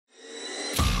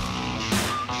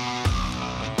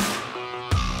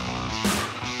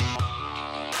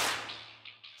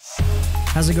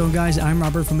How's it going, guys? I'm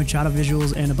Robert from Machado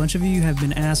Visuals, and a bunch of you have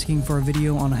been asking for a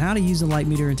video on how to use a light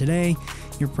meter, and today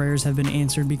your prayers have been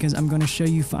answered because I'm going to show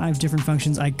you 5 different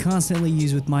functions I constantly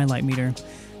use with my light meter.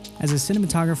 As a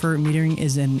cinematographer, metering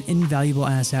is an invaluable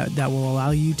asset that will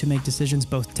allow you to make decisions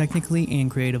both technically and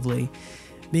creatively.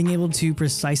 Being able to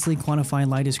precisely quantify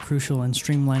light is crucial in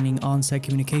streamlining on-set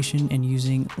communication and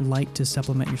using light to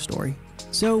supplement your story.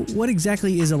 So what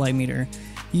exactly is a light meter?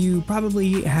 You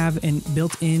probably have a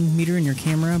built-in meter in your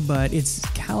camera, but it's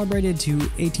calibrated to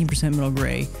 18% middle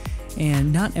gray,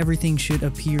 and not everything should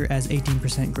appear as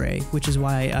 18% gray, which is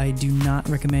why I do not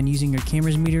recommend using your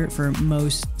camera's meter for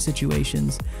most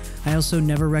situations. I also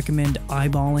never recommend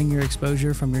eyeballing your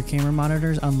exposure from your camera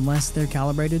monitors unless they're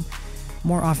calibrated.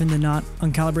 More often than not,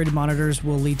 uncalibrated monitors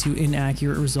will lead to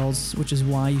inaccurate results, which is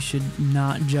why you should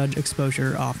not judge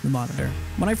exposure off the monitor.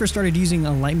 When I first started using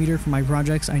a light meter for my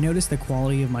projects, I noticed the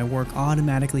quality of my work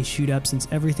automatically shoot up since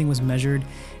everything was measured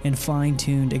and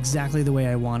fine-tuned exactly the way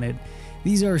I wanted.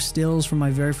 These are stills from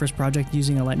my very first project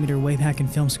using a light meter way back in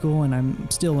film school, and I'm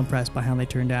still impressed by how they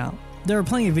turned out. There are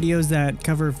plenty of videos that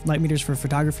cover light meters for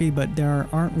photography, but there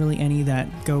aren't really any that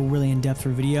go really in depth for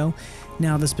video.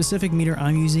 Now, the specific meter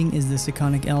I'm using is the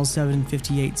Sekonic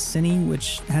L758 Cine,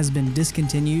 which has been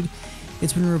discontinued.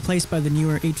 It's been replaced by the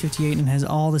newer 858 and has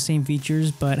all the same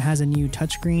features, but has a new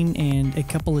touchscreen and a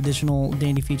couple additional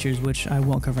dandy features, which I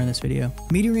won't cover in this video.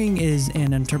 Metering is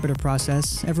an interpretive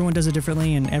process. Everyone does it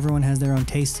differently, and everyone has their own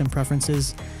tastes and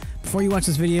preferences. Before you watch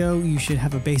this video, you should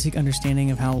have a basic understanding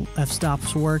of how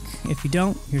f-stops work. If you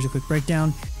don't, here's a quick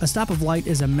breakdown. A stop of light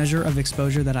is a measure of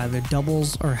exposure that either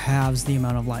doubles or halves the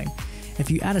amount of light. If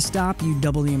you add a stop, you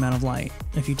double the amount of light.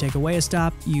 If you take away a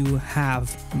stop, you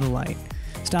halve the light.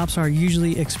 Stops are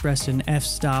usually expressed in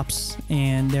f-stops,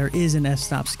 and there is an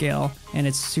f-stop scale, and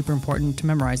it's super important to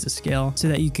memorize the scale so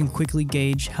that you can quickly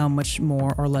gauge how much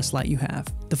more or less light you have.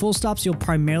 The full stops you'll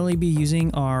primarily be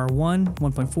using are 1,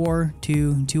 1.4,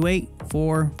 2, 2.8,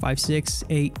 4, 5, 6,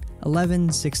 8,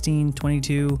 11, 16,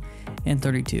 22, and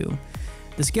 32.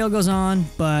 The scale goes on,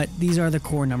 but these are the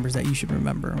core numbers that you should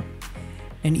remember.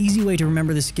 An easy way to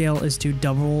remember the scale is to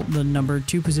double the number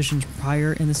 2 positions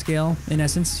prior in the scale. In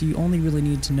essence, you only really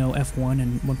need to know F1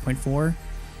 and 1.4,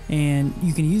 and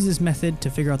you can use this method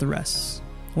to figure out the rest.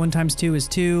 1 times 2 is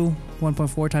 2,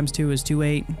 1.4 times 2 is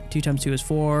 2.8, 2 times 2 is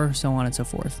 4, so on and so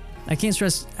forth. I can't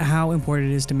stress how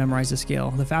important it is to memorize the scale.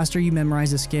 The faster you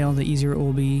memorize the scale, the easier it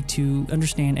will be to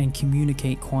understand and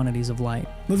communicate quantities of light.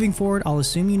 Moving forward, I'll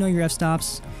assume you know your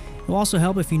f-stops. It will also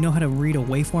help if you know how to read a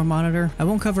waveform monitor. I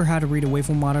won't cover how to read a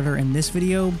waveform monitor in this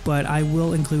video, but I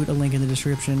will include a link in the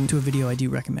description to a video I do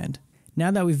recommend. Now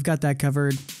that we've got that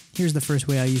covered, here's the first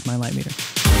way I use my light meter.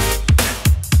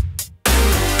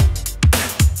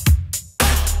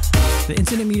 The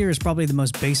incident meter is probably the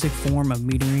most basic form of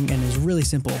metering and is really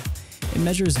simple. It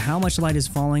measures how much light is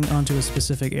falling onto a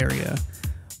specific area.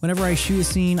 Whenever I shoot a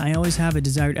scene, I always have a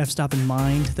desired f-stop in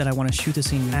mind that I want to shoot the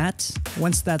scene at.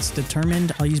 Once that's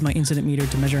determined, I'll use my incident meter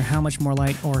to measure how much more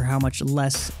light or how much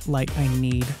less light I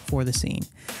need for the scene.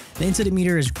 The incident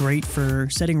meter is great for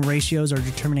setting ratios or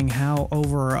determining how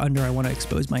over or under I want to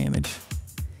expose my image.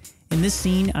 In this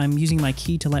scene, I'm using my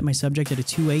key to light my subject at a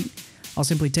 2.8. I'll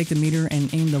simply take the meter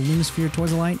and aim the luminosphere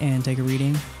towards the light and take a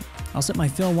reading. I'll set my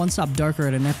fill 1 stop darker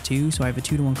at an f2, so I have a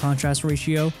 2:1 contrast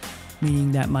ratio,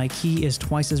 meaning that my key is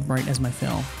twice as bright as my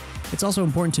fill. It's also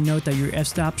important to note that your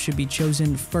f-stop should be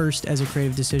chosen first as a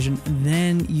creative decision,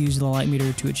 then use the light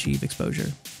meter to achieve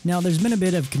exposure. Now, there's been a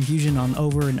bit of confusion on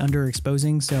over and under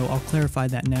exposing, so I'll clarify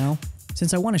that now.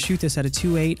 Since I want to shoot this at a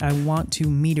 2.8, I want to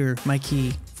meter my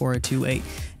key for a 2.8.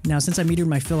 Now, since I metered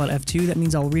my fill at f2, that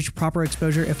means I'll reach proper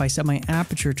exposure if I set my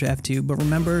aperture to f2, but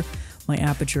remember, my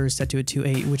aperture is set to a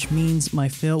 2.8, which means my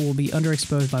fill will be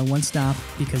underexposed by 1 stop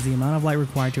because the amount of light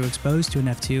required to expose to an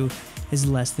f2 is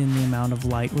less than the amount of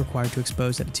light required to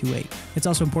expose at a 2.8. It's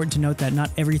also important to note that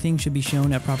not everything should be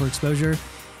shown at proper exposure.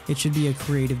 It should be a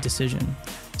creative decision.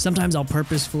 Sometimes I'll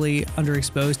purposefully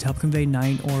underexpose to help convey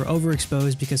night or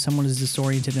overexpose because someone is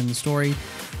disoriented in the story.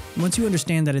 Once you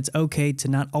understand that it's okay to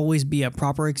not always be at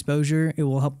proper exposure, it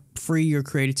will help free your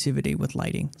creativity with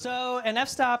lighting. So an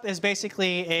f-stop is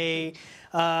basically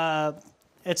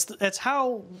it's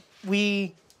how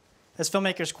we as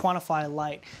filmmakers quantify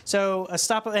light. So a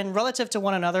stop, and relative to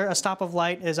one another, a stop of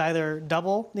light is either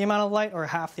double the amount of light or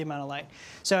half the amount of light.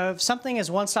 So if something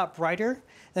is 1 stop brighter,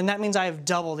 then that means I have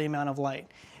double the amount of light.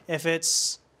 If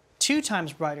it's 2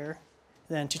 times brighter,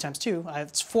 then 2 times 2,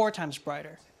 it's 4 times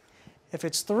brighter. If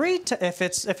it's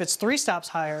 3 stops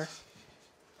higher,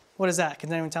 what is that?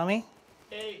 Can anyone tell me?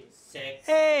 8. 6.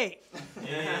 8.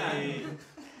 Hey.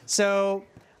 So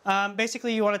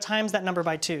Basically, you want to times that number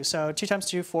by 2. So 2 times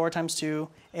 2, 4 times 2,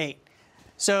 8.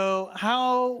 So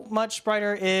how much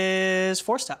brighter is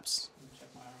 4 stops?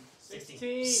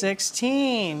 16.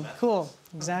 16. Cool.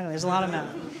 Exactly. There's a lot of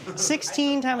math.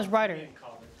 16 times brighter.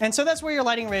 And so that's where your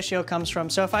lighting ratio comes from.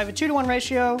 So if I have a 2-to-1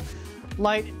 ratio,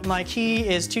 my key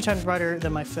is 2 times brighter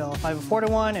than my fill. If I have a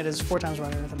 4-to-1, it is 4 times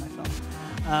brighter than my fill.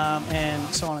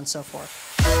 And so on and so forth.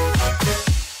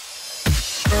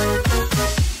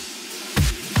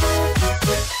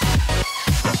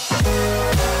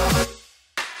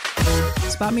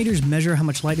 Spot meters measure how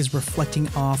much light is reflecting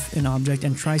off an object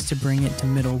and tries to bring it to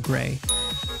middle gray.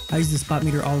 I use the spot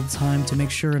meter all the time to make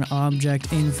sure an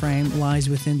object in frame lies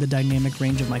within the dynamic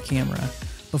range of my camera.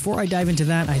 Before I dive into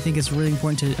that, I think it's really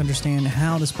important to understand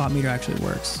how the spot meter actually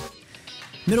works.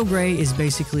 Middle gray is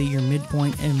basically your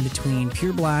midpoint in between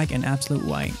pure black and absolute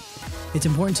white. It's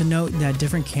important to note that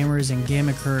different cameras and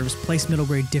gamma curves place middle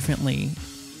gray differently.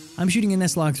 I'm shooting an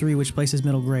S-Log3 which places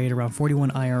middle gray at around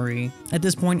 41 IRE. At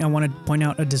this point, I want to point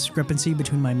out a discrepancy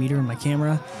between my meter and my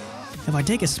camera. If I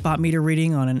take a spot meter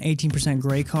reading on an 18%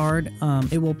 gray card,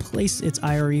 it will place its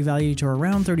IRE value to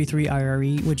around 33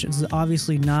 IRE, which is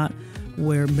obviously not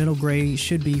where middle gray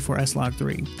should be for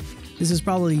S-Log3. This is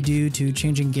probably due to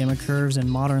changing gamma curves and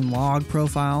modern log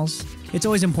profiles. It's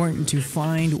always important to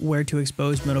find where to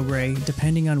expose middle gray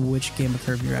depending on which gamma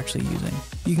curve you're actually using.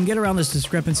 You can get around this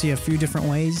discrepancy a few different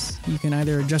ways. You can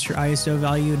either adjust your ISO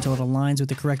value until it aligns with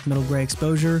the correct middle gray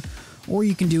exposure, or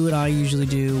you can do what I usually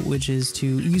do, which is to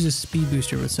use a speed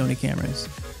booster with Sony cameras.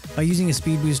 By using a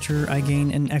speed booster, I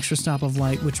gain an extra stop of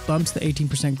light which bumps the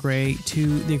 18% gray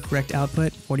to the correct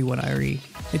output, 41 IRE.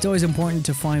 It's always important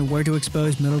to find where to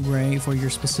expose middle gray for your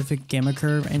specific gamma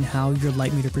curve and how your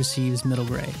light meter perceives middle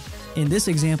gray. In this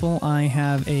example, I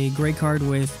have a gray card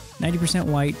with 90%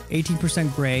 white,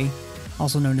 18% gray,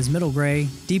 also known as middle gray,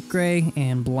 deep gray,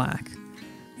 and black.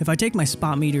 If I take my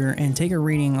spot meter and take a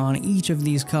reading on each of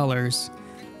these colors,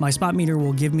 my spot meter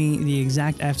will give me the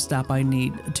exact f-stop I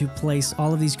need to place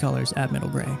all of these colors at middle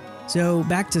gray. So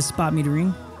back to spot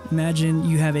metering. Imagine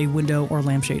you have a window or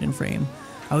lampshade in frame.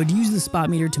 I would use the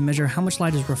spot meter to measure how much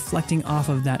light is reflecting off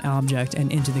of that object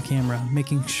and into the camera,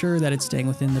 making sure that it's staying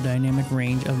within the dynamic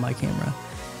range of my camera.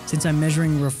 Since I'm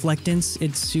measuring reflectance,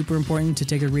 it's super important to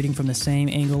take a reading from the same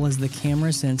angle as the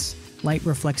camera since light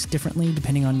reflects differently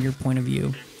depending on your point of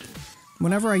view.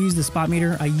 Whenever I use the spot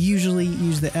meter, I usually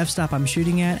use the f-stop I'm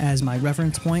shooting at as my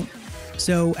reference point.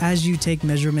 So as you take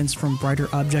measurements from brighter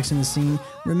objects in the scene,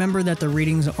 remember that the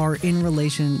readings are in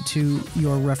relation to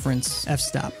your reference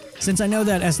f-stop. Since I know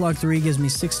that S-Log3 gives me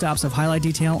 6 stops of highlight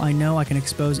detail, I know I can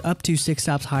expose up to 6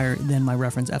 stops higher than my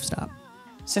reference f-stop.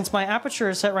 Since my aperture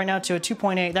is set right now to a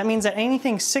 2.8, that means that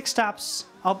anything 6 stops,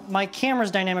 my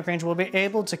camera's dynamic range will be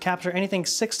able to capture anything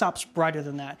 6 stops brighter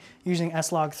than that using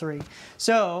S-Log3.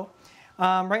 So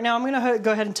right now I'm going to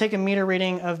go ahead and take a meter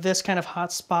reading of this kind of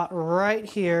hot spot right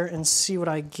here and see what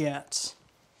I get.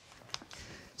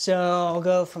 So I'll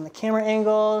go from the camera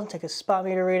angle, take a spot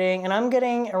meter reading, and I'm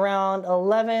getting around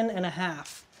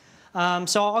 11.5.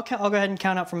 So I'll go ahead and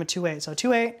count out from a 2.8. So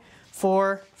 2.8,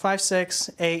 4, 5,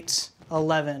 6, 8,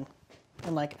 11,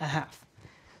 and like a half.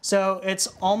 So it's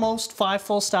almost 5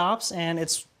 full stops, and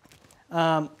it's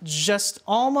just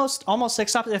almost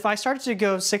 6 stops. If I started to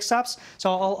go 6 stops, so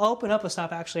I'll open up a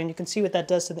stop actually, and you can see what that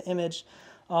does to the image.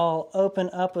 I'll open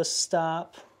up a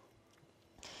stop,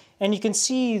 and you can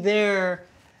see there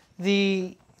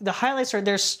the highlights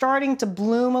they're starting to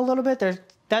bloom a little bit.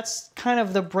 That's kind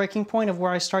of the breaking point of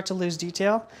where I start to lose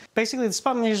detail. Basically, the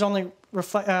spot meter is only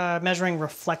measuring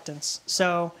reflectance.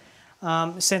 So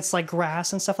since like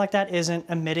grass and stuff like that isn't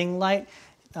emitting light,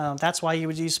 that's why you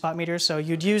would use spot meters. So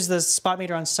you'd use the spot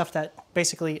meter on stuff that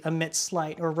basically emits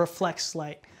light or reflects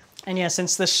light. And yeah,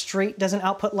 since the street doesn't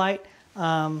output light,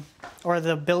 or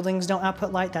the buildings don't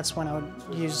output light, that's when I would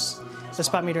use the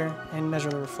spot meter and measure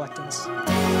the reflectance.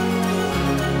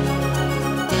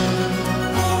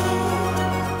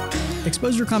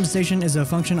 Exposure compensation is a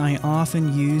function I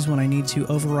often use when I need to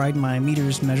override my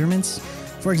meter's measurements.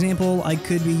 For example, I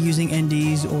could be using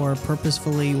NDs or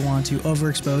purposefully want to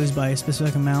overexpose by a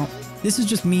specific amount. This is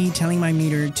just me telling my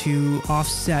meter to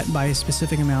offset by a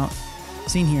specific amount,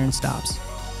 seen here in stops.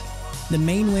 The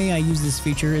main way I use this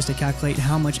feature is to calculate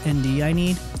how much ND I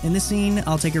need. In this scene,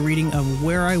 I'll take a reading of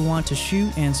where I want to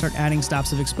shoot and start adding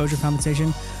stops of exposure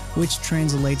compensation, which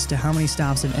translates to how many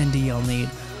stops of ND I'll need.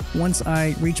 Once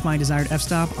I reach my desired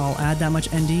f-stop, I'll add that much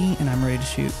ND and I'm ready to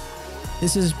shoot.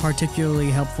 This is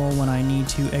particularly helpful when I need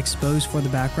to expose for the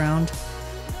background.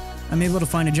 I'm able to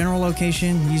find a general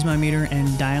location, use my meter,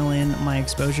 and dial in my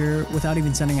exposure without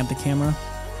even setting up the camera.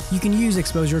 You can use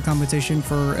exposure compensation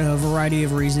for a variety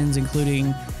of reasons,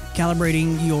 including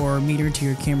calibrating your meter to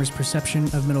your camera's perception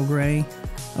of middle gray,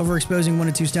 overexposing 1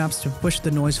 to 2 stops to push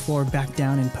the noise floor back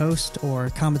down in post, or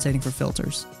compensating for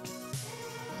filters.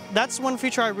 That's one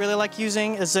feature I really like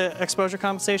using is the exposure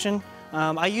compensation.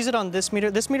 I use it on this meter.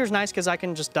 This meter is nice because I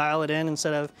can just dial it in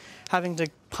instead of having to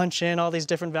punch in all these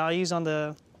different values on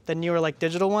the newer like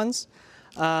digital ones.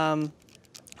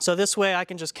 So this way I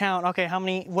can just count, okay,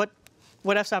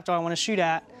 what f-stop do I want to shoot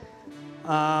at?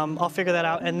 I'll figure that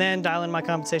out and then dial in my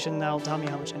compensation and that'll tell me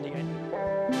how much ND I need.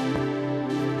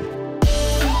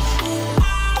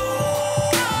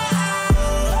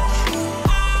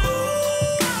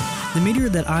 The meter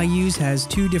that I use has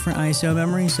 2 different ISO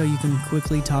memories, so you can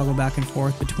quickly toggle back and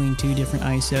forth between 2 different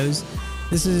ISOs.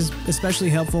 This is especially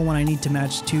helpful when I need to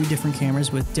match 2 different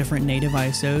cameras with different native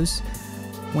ISOs.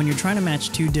 When you're trying to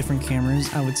match 2 different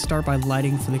cameras, I would start by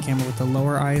lighting for the camera with the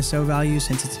lower ISO value,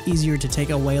 since it's easier to take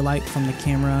away light from the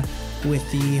camera with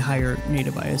the higher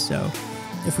native ISO.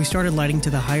 If we started lighting to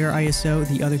the higher ISO,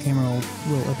 the other camera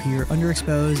will appear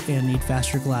underexposed and need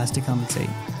faster glass to compensate.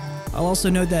 I'll also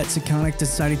note that Sekonic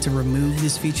decided to remove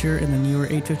this feature in the newer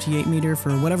 858 meter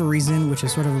for whatever reason, which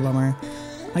is sort of a bummer.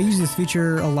 I use this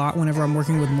feature a lot whenever I'm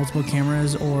working with multiple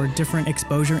cameras or different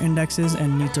exposure indexes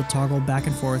and need to toggle back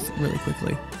and forth really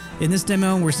quickly. In this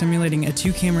demo, we're simulating a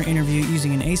 2-camera interview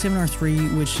using an A7R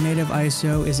III, which native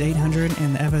ISO is 800,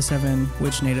 and the FS7,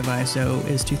 which native ISO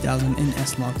is 2000 in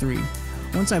S-Log3.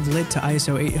 Once I've lit to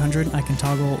ISO 800, I can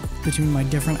toggle between my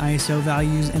different ISO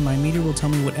values and my meter will tell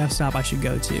me what f-stop I should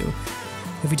go to.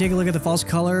 If you take a look at the false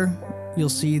color, you'll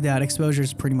see that exposure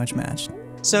is pretty much matched.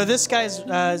 So this guy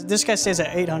stays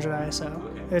at 800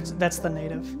 ISO. That's the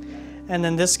native. And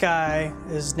then this guy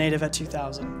is native at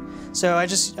 2000. So I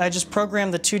just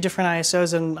programmed the 2 different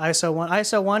ISOs in ISO 1.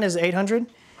 ISO 1 is 800.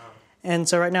 And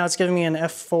so right now it's giving me an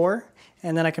F4.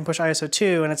 And then I can push ISO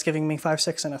 2 and it's giving me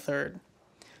 5/6 and a third.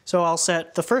 So I'll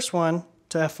set the first one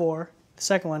to F4, the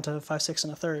second one to 5/6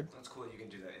 and a third. That's cool. You can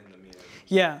do that in the meter.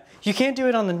 Yeah, you can't do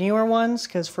it on the newer ones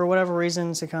because for whatever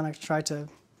reason, they kind of try to.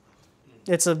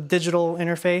 It's a digital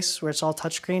interface where it's all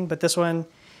touchscreen, but this one,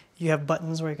 you have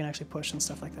buttons where you can actually push and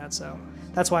stuff like that. So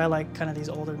that's why I like kind of these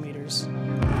older meters.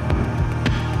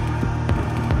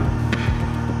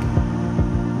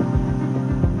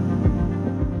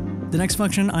 The next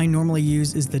function I normally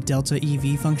use is the delta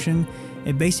EV function.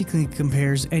 It basically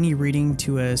compares any reading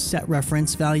to a set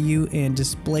reference value and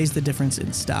displays the difference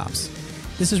in stops.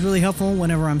 This is really helpful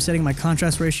whenever I'm setting my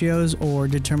contrast ratios or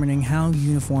determining how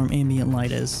uniform ambient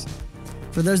light is.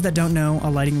 For those that don't know,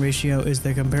 a lighting ratio is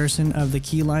the comparison of the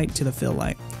key light to the fill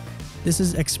light. This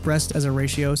is expressed as a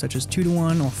ratio such as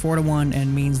 2:1 or 4:1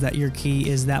 and means that your key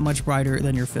is that much brighter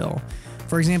than your fill.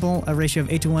 For example, a ratio of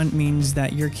 8:1 means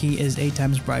that your key is 8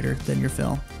 times brighter than your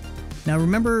fill. Now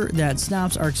remember that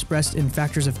stops are expressed in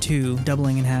factors of 2,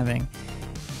 doubling and halving.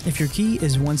 If your key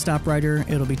is 1 stop brighter,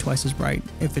 it'll be twice as bright.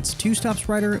 If it's 2 stops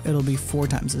brighter, it'll be 4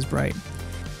 times as bright.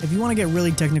 If you want to get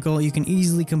really technical, you can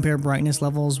easily compare brightness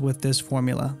levels with this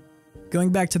formula. Going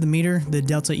back to the meter, the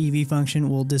delta EV function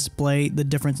will display the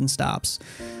difference in stops.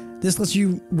 This lets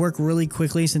you work really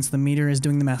quickly since the meter is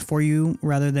doing the math for you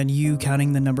rather than you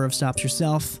counting the number of stops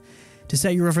yourself. To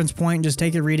set your reference point, just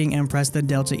take a reading and press the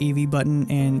delta EV button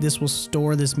and this will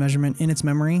store this measurement in its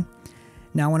memory.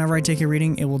 Now whenever I take a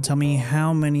reading, it will tell me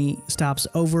how many stops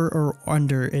over or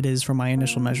under it is from my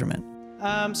initial measurement.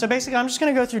 So basically I'm just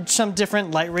going to go through some different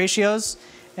light ratios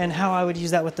and how I would use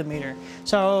that with the meter.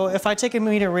 So if I take a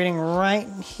meter reading right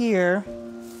here,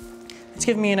 it's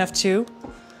giving me an F2.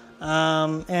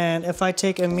 And if I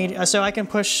take a meter, so I can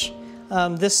push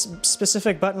this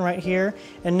specific button right here,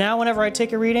 and now whenever I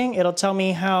take a reading, it'll tell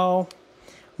me how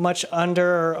much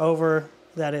under or over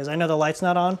that is. I know the light's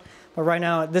not on, but right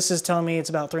now this is telling me it's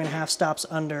about 3.5 stops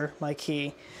under my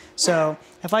key. So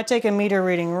if I take a meter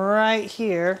reading right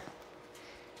here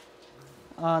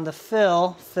on the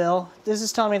fill, this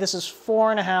is telling me this is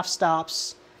 4.5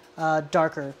 stops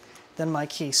darker than my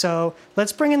key. So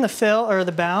let's bring in the fill or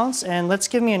the bounce and let's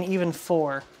give me an even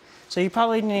 4. So you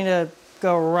probably need to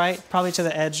go right probably to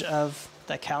the edge of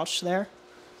the couch there.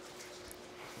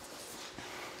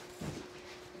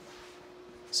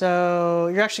 So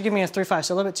you're actually giving me a 3.5,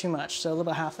 so a little bit too much, so a little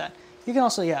bit half that. You can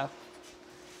also, yeah,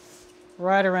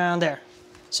 right around there.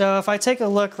 So if I take a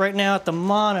look right now at the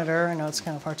monitor, I know it's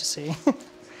kind of hard to see.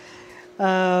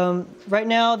 Right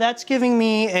now that's giving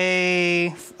me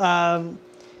a,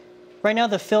 right now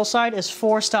the fill side is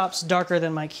 4 stops darker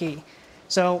than my key.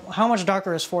 So how much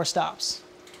darker is 4 stops?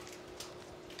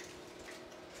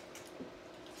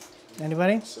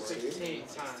 Anybody? 16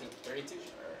 times 32.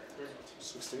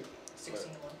 16.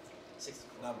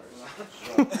 Numbers.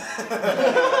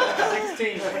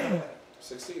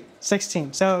 16.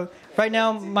 16. So right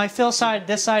now my fill side,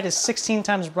 this side is 16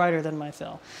 times brighter than my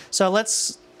fill. So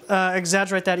let's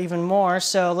exaggerate that even more.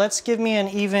 So let's give me an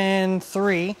even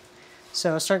 3.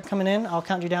 So start coming in. I'll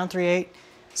count you down. 3, 8,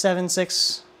 7,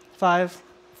 6, 5,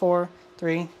 4,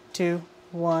 3, 2,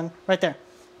 1. Right there.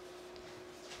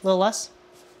 A little less.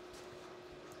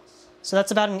 So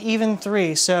that's about an even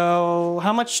 3. So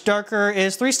how much darker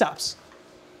is 3 stops?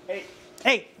 8.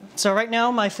 8. So right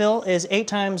now my fill is 8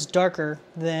 times darker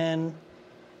than,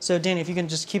 so Danny, if you can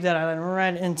just keep that island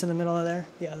right into the middle of there.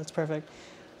 Yeah, that's perfect.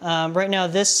 Right now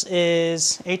this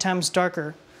is 8 times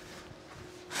darker.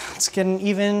 Let's get an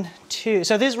even 2.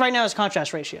 So this right now is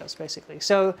contrast ratios, basically.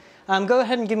 So go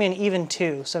ahead and give me an even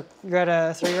 2. So you're at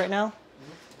a 3 right now.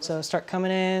 So start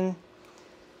coming in.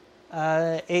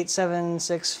 8, 7,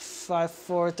 6, 5,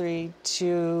 4, 3,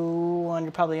 2, 1.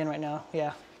 You're probably in right now.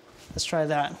 Yeah. Let's try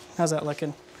that. How's that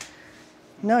looking?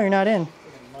 No, you're not in.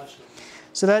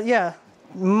 So that, yeah,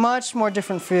 much more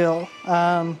different feel.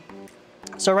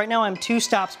 So right now I'm 2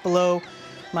 stops below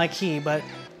my key, but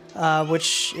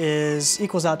which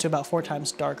equals out to about 4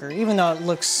 times darker, even though it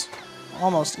looks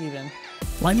almost even.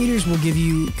 Light meters will give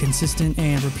you consistent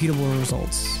and repeatable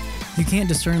results. You can't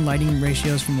discern lighting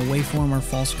ratios from a waveform or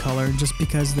false color just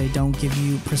because they don't give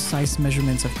you precise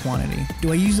measurements of quantity.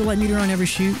 Do I use the light meter on every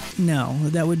shoot? No,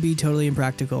 that would be totally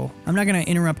impractical. I'm not going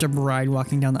to interrupt a bride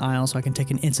walking down the aisle so I can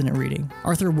take an incident reading.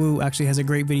 Arthur Wu actually has a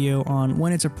great video on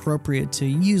when it's appropriate to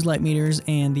use light meters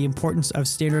and the importance of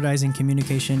standardizing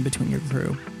communication between your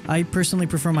crew. I personally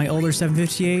prefer my older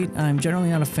 758. I'm generally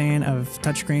not a fan of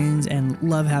touchscreens and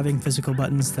love having physical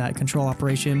buttons that control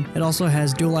operation. It also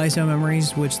has dual ISO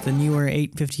memories, which the newer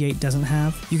 858 doesn't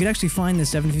have. You could actually find the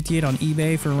 758 on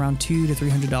eBay for around $200 to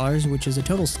 $300, which is a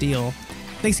total steal.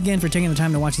 Thanks again for taking the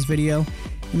time to watch this video.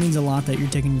 It means a lot that you're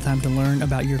taking the time to learn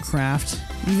about your craft.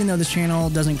 Even though this channel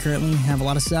doesn't currently have a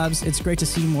lot of subs, it's great to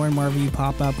see more and more of you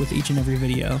pop up with each and every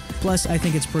video. Plus, I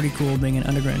think it's pretty cool being an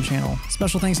underground channel.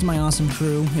 Special thanks to my awesome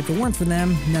crew. If it weren't for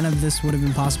them, none of this would have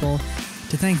been possible.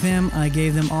 To thank them, I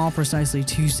gave them all precisely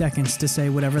 2 seconds to say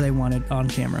whatever they wanted on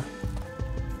camera.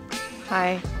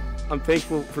 Hi. I'm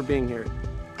thankful for being here.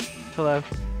 Hello.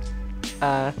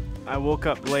 I woke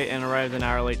up late and arrived an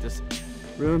hour late this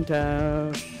room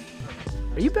town.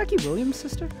 Are you Becky Williams'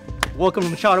 sister? Welcome to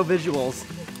Machado Visuals.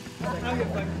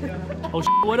 Oh,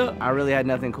 what up? I really had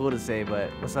nothing cool to say, but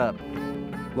what's up?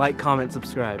 Like, comment,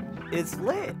 subscribe. It's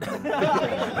lit.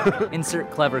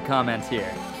 Insert clever comments here.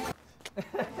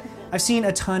 I've seen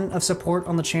a ton of support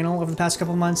on the channel over the past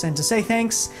couple months, and to say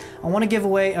thanks, I want to give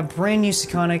away a brand new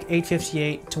Sekonic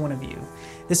 858 to one of you.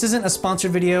 This isn't a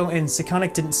sponsored video, and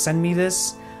Sekonic didn't send me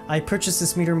this. I purchased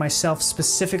this meter myself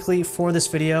specifically for this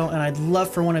video, and I'd love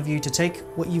for one of you to take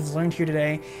what you've learned here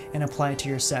today and apply it to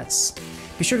your sets.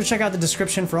 Be sure to check out the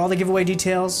description for all the giveaway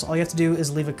details. All you have to do is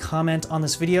leave a comment on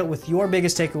this video with your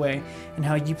biggest takeaway and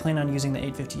how you plan on using the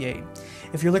 858.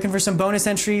 If you're looking for some bonus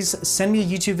entries, send me a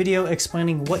YouTube video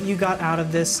explaining what you got out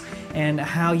of this and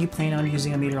how you plan on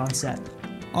using a meter on set.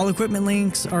 All equipment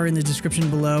links are in the description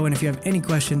below, and if you have any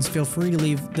questions, feel free to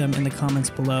leave them in the comments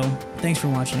below. Thanks for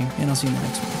watching, and I'll see you in the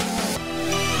next one.